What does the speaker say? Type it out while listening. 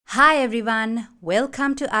Hi everyone,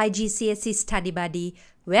 welcome to IGCSE Study Buddy,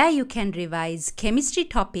 where you can revise chemistry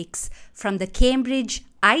topics from the Cambridge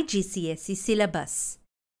IGCSE syllabus.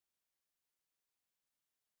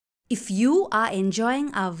 If you are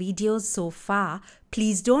enjoying our videos so far,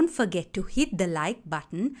 please don't forget to hit the like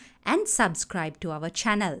button and subscribe to our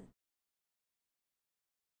channel.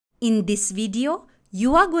 In this video,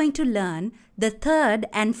 you are going to learn the third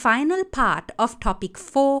and final part of topic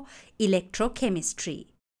 4, Electrochemistry.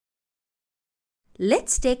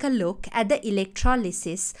 Let's take a look at the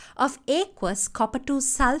electrolysis of aqueous copper-2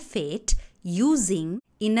 sulfate using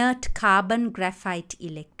inert carbon graphite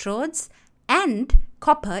electrodes and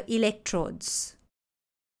copper electrodes.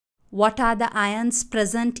 What are the ions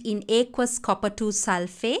present in aqueous copper-2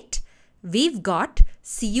 sulfate? We've got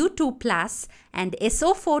Cu2 plus and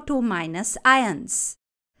SO42 minus ions.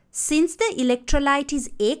 Since the electrolyte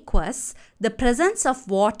is aqueous, the presence of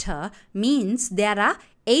water means there are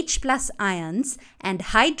H plus ions and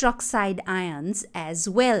hydroxide ions as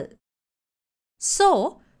well.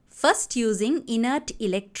 So, first using inert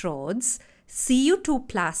electrodes, Cu2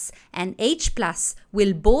 plus and H plus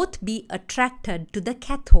will both be attracted to the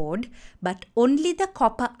cathode, but only the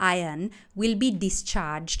copper ion will be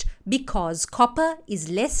discharged because copper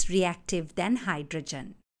is less reactive than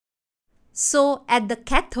hydrogen. So, at the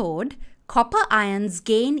cathode, copper ions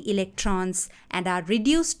gain electrons and are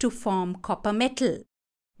reduced to form copper metal.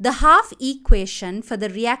 The half equation for the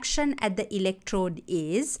reaction at the electrode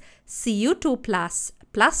is Cu2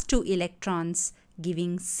 plus 2 electrons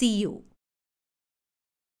giving Cu.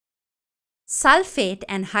 Sulfate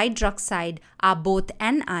and hydroxide are both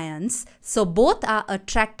anions, so both are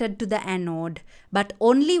attracted to the anode, but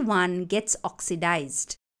only one gets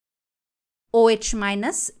oxidized. OH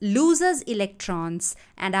minus loses electrons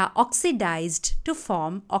and are oxidized to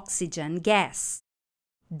form oxygen gas.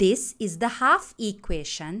 This is the half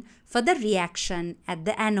equation for the reaction at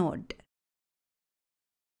the anode.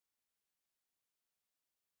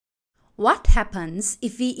 What happens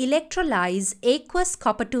if we electrolyze aqueous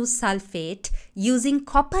copper-2 sulfate using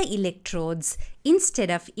copper electrodes instead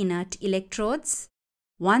of inert electrodes?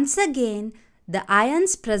 Once again, the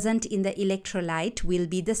ions present in the electrolyte will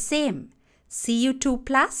be the same: Cu2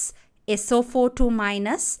 plus, SO42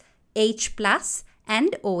 minus, H plus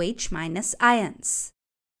and OH minus ions.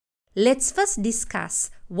 Let's first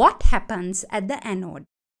discuss what happens at the anode.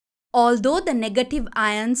 Although the negative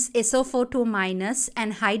ions SO42 minus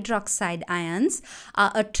and hydroxide ions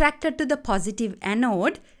are attracted to the positive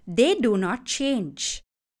anode, they do not change.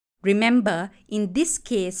 Remember, in this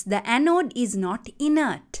case, the anode is not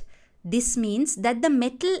inert. This means that the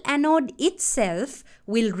metal anode itself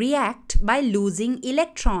will react by losing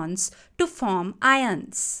electrons to form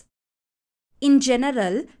ions. In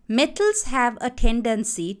general, metals have a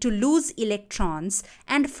tendency to lose electrons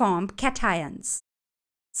and form cations.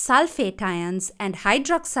 Sulfate ions and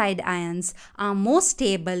hydroxide ions are more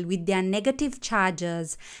stable with their negative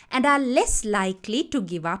charges and are less likely to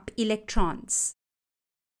give up electrons.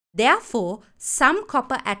 Therefore, some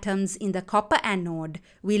copper atoms in the copper anode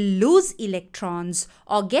will lose electrons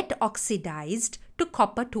or get oxidized to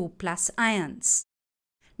copper-2 plus ions.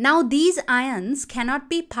 Now, these ions cannot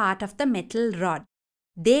be part of the metal rod.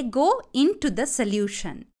 They go into the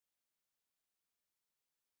solution.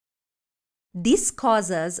 This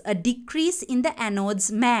causes a decrease in the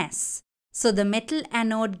anode's mass, so the metal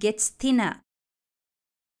anode gets thinner.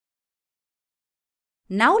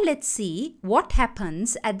 Now let's see what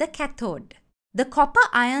happens at the cathode. The copper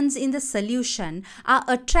ions in the solution are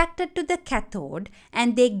attracted to the cathode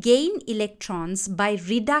and they gain electrons by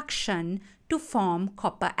reduction to form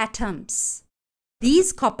copper atoms.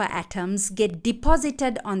 These copper atoms get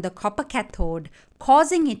deposited on the copper cathode,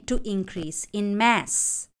 causing it to increase in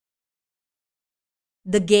mass.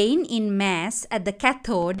 The gain in mass at the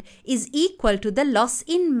cathode is equal to the loss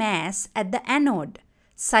in mass at the anode,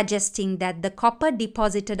 suggesting that the copper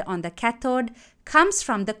deposited on the cathode comes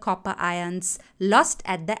from the copper ions lost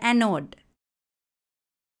at the anode.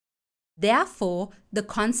 Therefore, the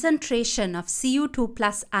concentration of Cu2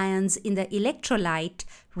 plus ions in the electrolyte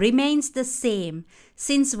remains the same,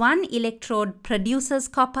 since one electrode produces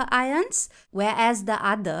copper ions, whereas the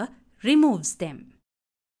other removes them.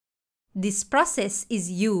 This process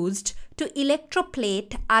is used to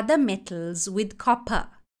electroplate other metals with copper.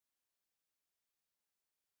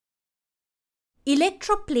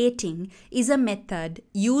 Electroplating is a method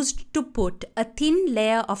used to put a thin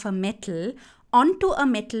layer of a metal onto a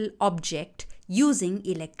metal object using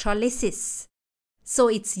electrolysis. So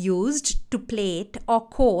it's used to plate or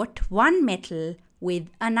coat one metal with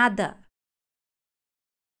another.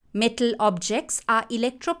 Metal objects are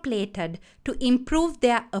electroplated to improve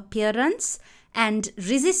their appearance and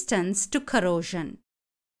resistance to corrosion.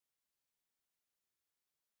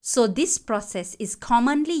 So this process is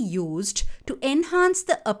commonly used to enhance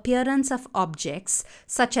the appearance of objects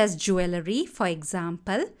such as jewelry, for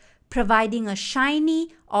example, providing a shiny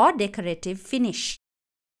or decorative finish.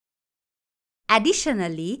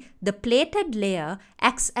 Additionally, the plated layer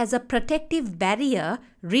acts as a protective barrier,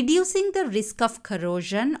 reducing the risk of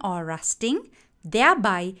corrosion or rusting,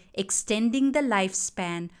 thereby extending the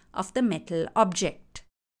lifespan of the metal object.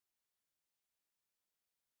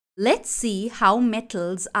 Let's see how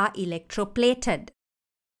metals are electroplated.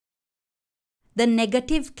 The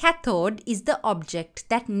negative cathode is the object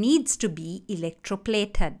that needs to be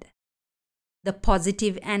electroplated. The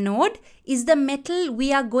positive anode is the metal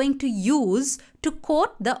we are going to use to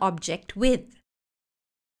coat the object with.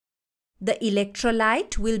 The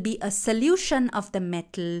electrolyte will be a solution of the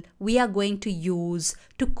metal we are going to use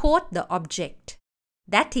to coat the object.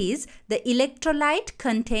 That is, the electrolyte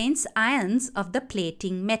contains ions of the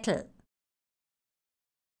plating metal.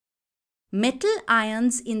 Metal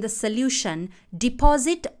ions in the solution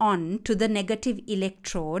deposit on to the negative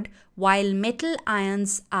electrode, while metal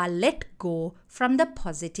ions are let go from the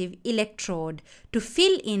positive electrode to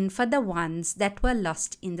fill in for the ones that were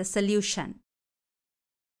lost in the solution.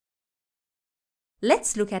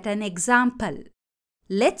 Let's look at an example.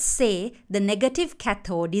 Let's say the negative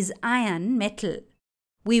cathode is iron metal.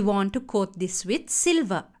 We want to coat this with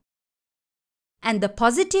silver. And the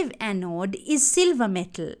positive anode is silver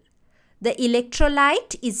metal. The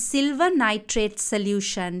electrolyte is silver nitrate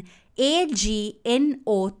solution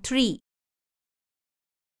AgNO3.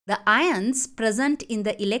 The ions present in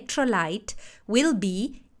the electrolyte will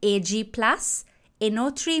be Ag+,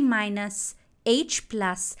 NO3-, H+,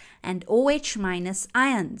 and OH-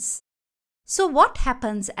 ions. So what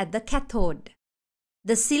happens at the cathode?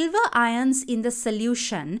 The silver ions in the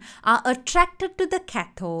solution are attracted to the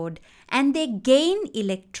cathode and they gain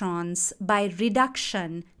electrons by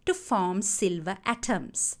reduction to form silver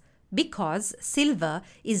atoms, because silver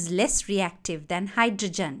is less reactive than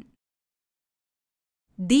hydrogen.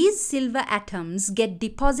 These silver atoms get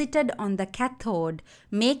deposited on the cathode,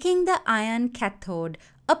 making the iron cathode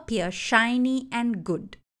appear shiny and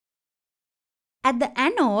good. At the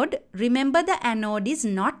anode, remember the anode is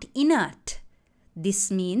not inert.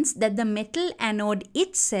 This means that the metal anode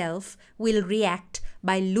itself will react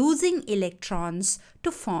by losing electrons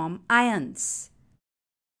to form ions.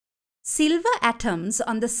 Silver atoms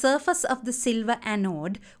on the surface of the silver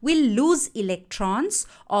anode will lose electrons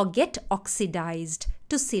or get oxidized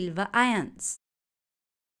to silver ions.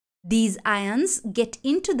 These ions get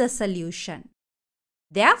into the solution.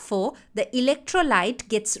 Therefore, the electrolyte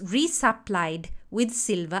gets resupplied with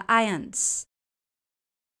silver ions.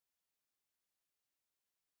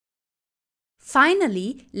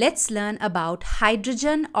 Finally, let's learn about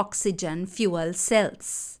hydrogen-oxygen fuel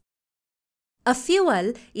cells. A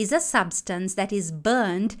fuel is a substance that is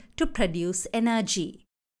burned to produce energy.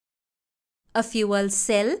 A fuel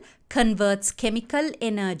cell converts chemical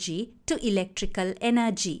energy to electrical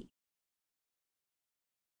energy.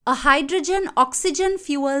 A hydrogen-oxygen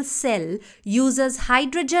fuel cell uses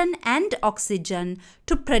hydrogen and oxygen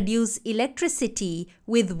to produce electricity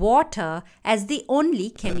with water as the only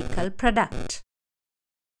chemical product.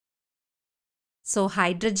 So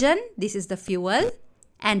hydrogen, this is the fuel,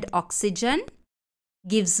 and oxygen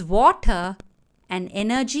gives water and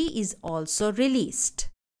energy is also released.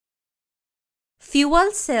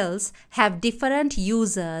 Fuel cells have different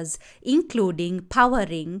uses, including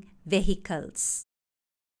powering vehicles.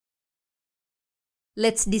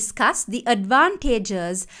 Let's discuss the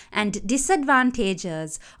advantages and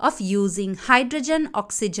disadvantages of using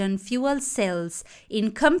hydrogen-oxygen fuel cells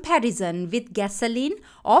in comparison with gasoline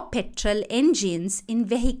or petrol engines in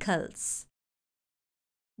vehicles.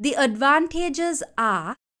 The advantages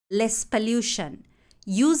are less pollution.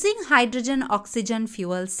 Using hydrogen-oxygen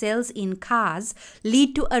fuel cells in cars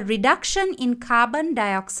lead to a reduction in carbon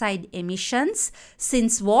dioxide emissions,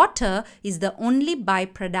 since water is the only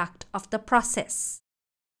byproduct of the process.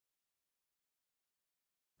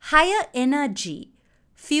 Higher energy.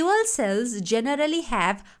 Fuel cells generally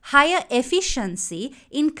have higher efficiency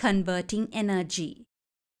in converting energy.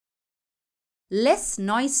 Less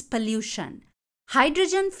noise pollution.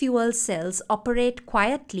 Hydrogen fuel cells operate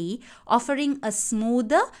quietly, offering a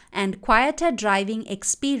smoother and quieter driving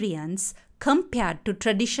experience compared to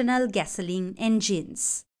traditional gasoline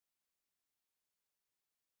engines.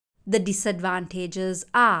 The disadvantages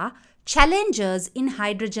are challenges in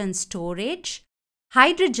hydrogen storage.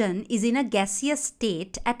 Hydrogen is in a gaseous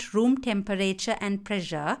state at room temperature and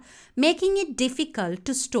pressure, making it difficult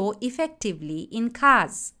to store effectively in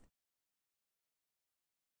cars.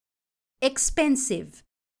 Expensive.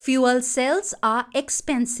 Fuel cells are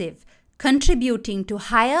expensive, contributing to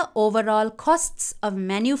higher overall costs of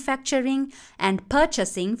manufacturing and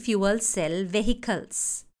purchasing fuel cell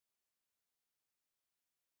vehicles.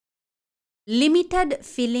 Limited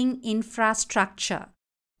filling infrastructure.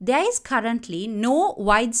 There is currently no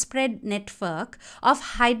widespread network of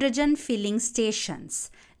hydrogen filling stations,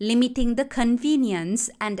 limiting the convenience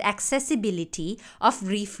and accessibility of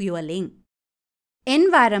refueling.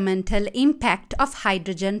 Environmental impact of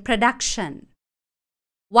hydrogen production.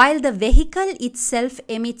 While the vehicle itself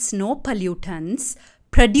emits no pollutants,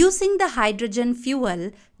 producing the hydrogen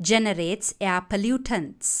fuel generates air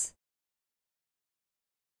pollutants.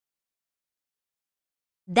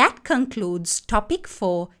 That concludes topic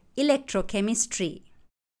 4, Electrochemistry.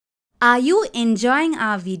 Are you enjoying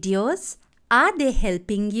our videos? Are they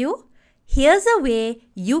helping you? Here's a way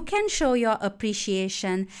you can show your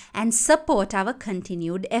appreciation and support our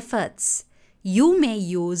continued efforts. You may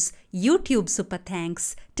use YouTube Super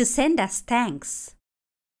Thanks to send us thanks.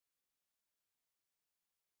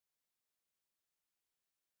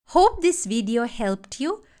 Hope this video helped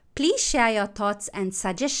you. Please share your thoughts and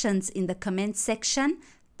suggestions in the comments section.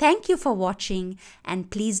 Thank you for watching, and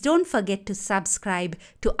please don't forget to subscribe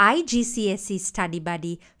to IGCSE Study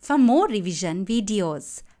Buddy for more revision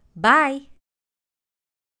videos. Bye.